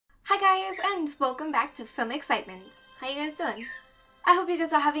Hi guys, and welcome back to Film Excitement. How you guys doing? I hope you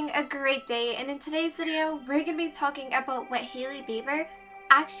guys are having a great day, and in today's video, we're going to be talking about what Hailey Bieber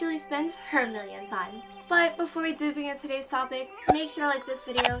actually spends her millions on. But before we do begin today's topic, make sure to like this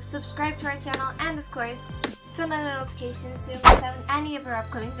video, subscribe to our channel, and of course, turn on the notifications so you don't miss out on any of our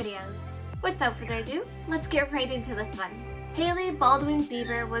upcoming videos. Without further ado, let's get right into this one. Hailey Baldwin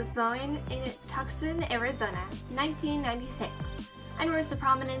Bieber was born in Tucson, Arizona, 1996. And rose to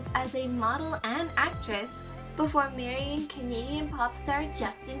prominence as a model and actress before marrying Canadian pop star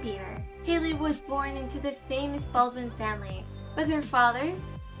Justin Bieber. Hailey was born into the famous Baldwin family, with her father,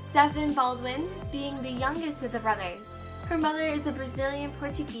 Stephen Baldwin, being the youngest of the brothers. Her mother is of Brazilian,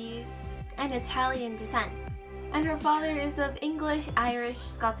 Portuguese, and Italian descent, and her father is of English, Irish,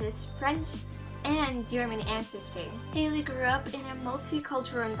 Scottish, French, and German ancestry. Hailey grew up in a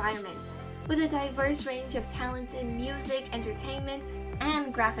multicultural environment, with a diverse range of talents in music, entertainment,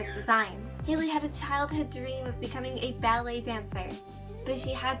 and graphic design. Hailey had a childhood dream of becoming a ballet dancer, but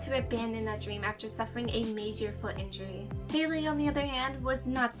she had to abandon that dream after suffering a major foot injury. Hailey, on the other hand, was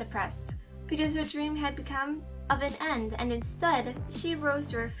not depressed, because her dream had become of an end, and instead, she rose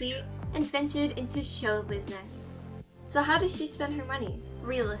to her feet and ventured into show business. So how does she spend her money?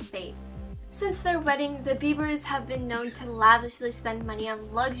 Real estate. Since their wedding, the Biebers have been known to lavishly spend money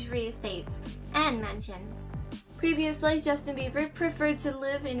on luxury estates and mansions. Previously, Justin Bieber preferred to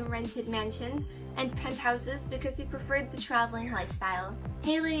live in rented mansions and penthouses because he preferred the traveling lifestyle.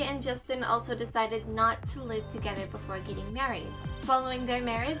 Hailey and Justin also decided not to live together before getting married. Following their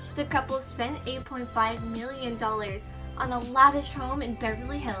marriage, the couple spent $8.5 million on a lavish home in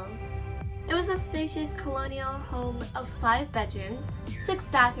Beverly Hills. It was a spacious colonial home of 5 bedrooms, 6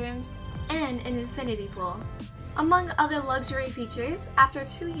 bathrooms, and an infinity pool. Among other luxury features, after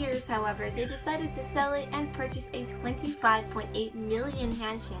 2 years, however, they decided to sell it and purchase a $25.8 million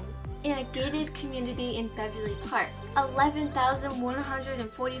mansion in a gated community in Beverly Park.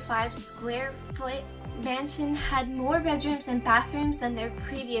 11,145 square foot mansion had more bedrooms and bathrooms than their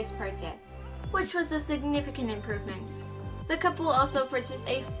previous purchase, which was a significant improvement. The couple also purchased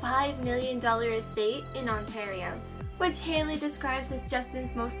a $5 million estate in Ontario, which Hailey describes as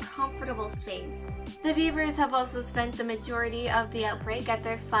Justin's most comfortable space. The Biebers have also spent the majority of the outbreak at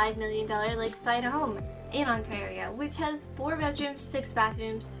their $5 million lakeside home in Ontario, which has 4 bedrooms, 6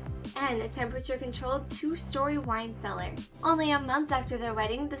 bathrooms, and a temperature-controlled 2-story wine cellar. Only a month after their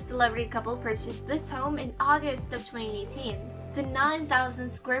wedding, the celebrity couple purchased this home in August of 2018. The 9,000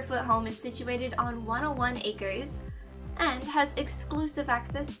 square foot home is situated on 101 acres, and has exclusive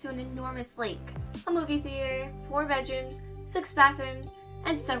access to an enormous lake, a movie theater, 4 bedrooms, 6 bathrooms,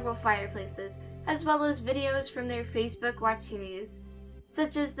 and several fireplaces, as well as videos from their Facebook watch series,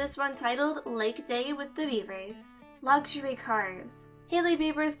 such as this one titled Lake Day with the Biebers. Luxury cars. Hailey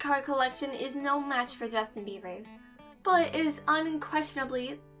Bieber's car collection is no match for Justin Bieber's, but is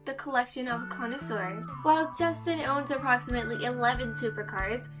unquestionably the collection of a connoisseur. While Justin owns approximately 11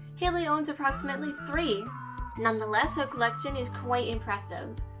 supercars, Hailey owns approximately 3. Nonetheless, her collection is quite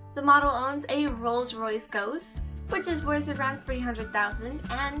impressive. The model owns a Rolls-Royce Ghost, which is worth around $300,000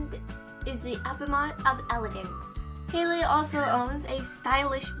 and is the epitome of elegance. Hailey also owns a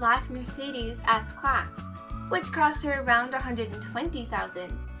stylish black Mercedes S-Class, which cost her around $120,000.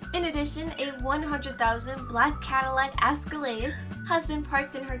 In addition, a $100,000 black Cadillac Escalade has been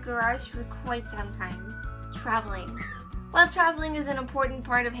parked in her garage for quite some time. Traveling. While traveling is an important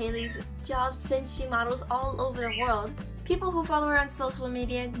part of Hailey's job since she models all over the world, people who follow her on social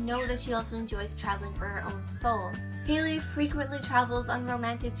media know that she also enjoys traveling for her own soul. Hailey frequently travels on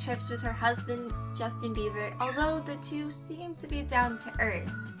romantic trips with her husband, Justin Bieber, although the two seem to be down to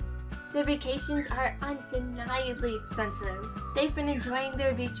earth. Their vacations are undeniably expensive. They've been enjoying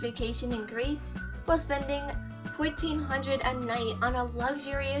their beach vacation in Greece while spending $1,400 a night on a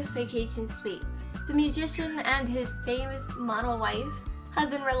luxurious vacation suite. The musician and his famous model wife have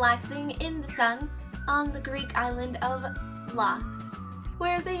been relaxing in the sun on the Greek island of Los,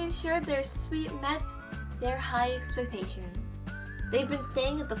 where they ensured their suite met their high expectations. They've been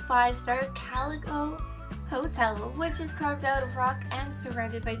staying at the 5-star Calico Hotel, which is carved out of rock and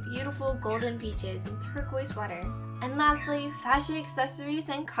surrounded by beautiful golden beaches and turquoise water. And lastly, fashion accessories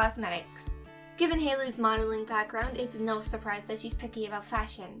and cosmetics. Given Hailey's modeling background, it's no surprise that she's picky about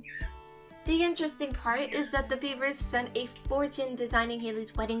fashion. The interesting part is that the Biebers spent a fortune designing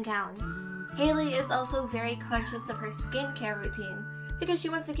Hailey's wedding gown. Hailey is also very conscious of her skincare routine because she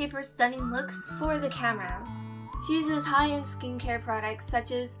wants to keep her stunning looks for the camera. She uses high-end skincare products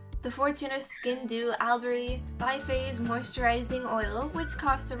such as the Fortuna Skin Dew Albury Biphase Moisturizing Oil, which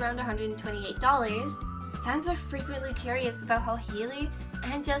costs around $128. Fans are frequently curious about how Hailey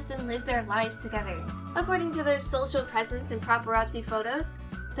and Justin live their lives together. According to their social presence and paparazzi photos,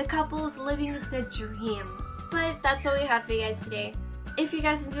 the couple's living the dream. But that's all we have for you guys today. If you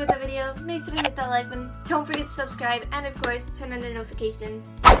guys enjoyed the video, make sure to hit that like button, don't forget to subscribe, and of course, turn on the notifications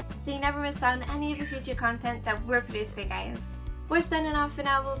so you never miss out on any of the future content that we're producing for you guys. We're signing off for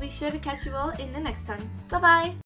now. We'll be sure to catch you all in the next one. Bye bye!